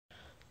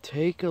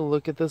Take a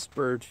look at this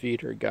bird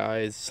feeder,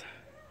 guys.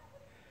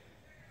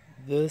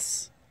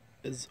 This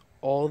is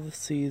all the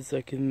seeds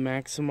that can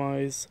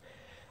maximize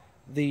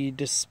the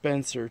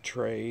dispenser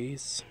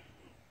trays,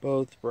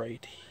 both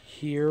right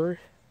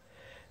here.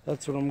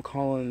 That's what I'm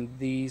calling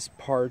these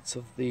parts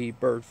of the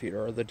bird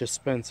feeder, are the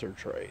dispenser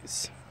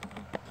trays,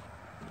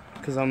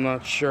 because I'm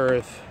not sure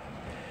if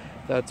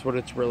that's what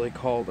it's really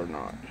called or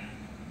not.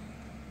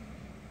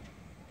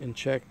 And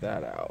check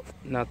that out.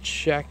 Now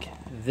check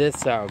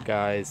this out,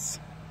 guys.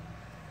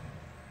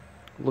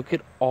 Look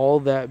at all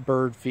that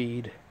bird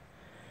feed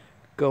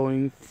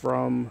going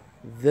from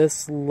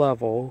this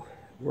level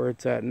where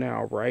it's at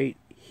now, right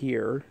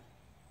here,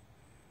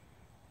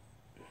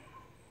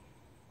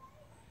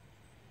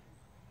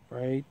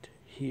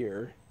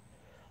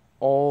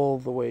 all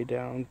the way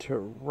down to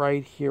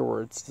right here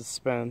where it's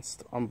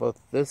dispensed on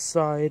both this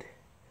side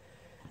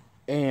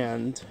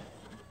and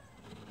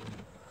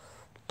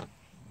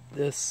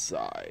this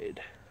side.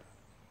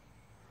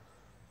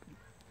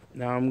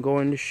 Now I'm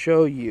going to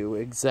show you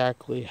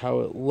exactly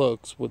how it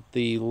looks with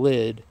the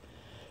lid,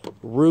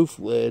 roof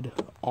lid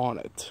on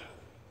it.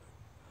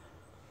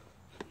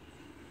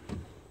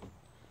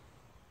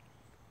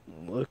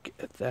 Look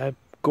at that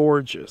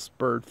gorgeous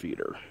bird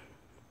feeder.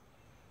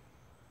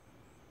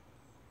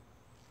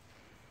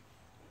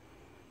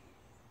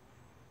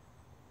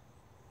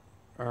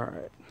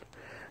 Alright,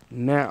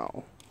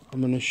 now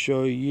I'm going to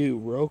show you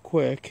real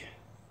quick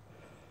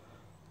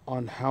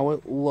on how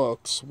it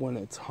looks when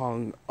it's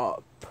hung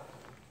up.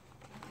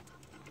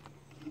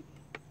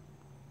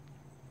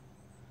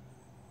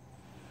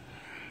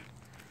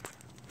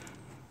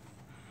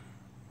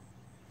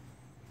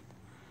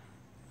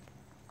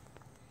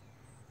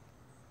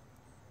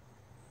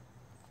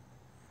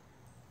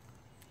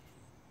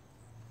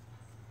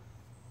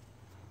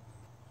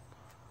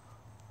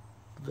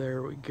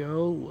 There we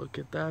go. Look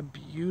at that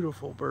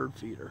beautiful bird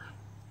feeder.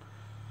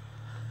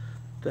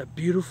 That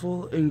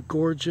beautiful and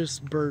gorgeous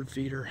bird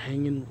feeder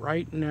hanging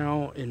right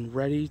now and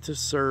ready to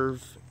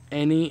serve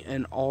any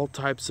and all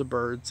types of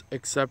birds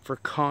except for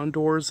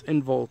condors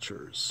and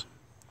vultures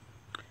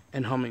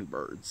and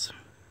hummingbirds.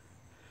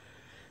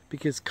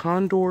 Because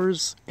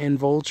condors and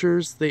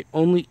vultures, they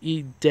only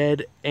eat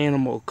dead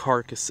animal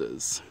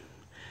carcasses,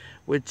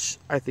 which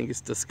I think is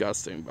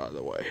disgusting, by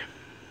the way.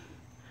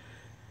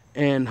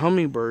 And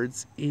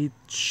hummingbirds eat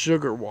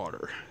sugar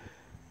water.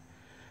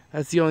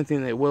 That's the only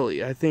thing they will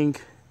eat. I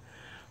think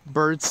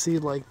bird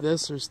seed like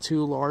this is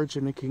too large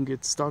and it can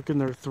get stuck in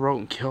their throat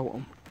and kill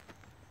them.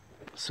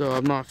 So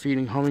I'm not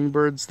feeding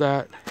hummingbirds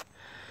that,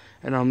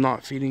 and I'm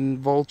not feeding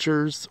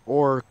vultures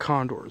or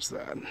condors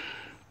that,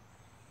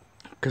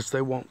 because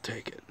they won't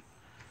take it.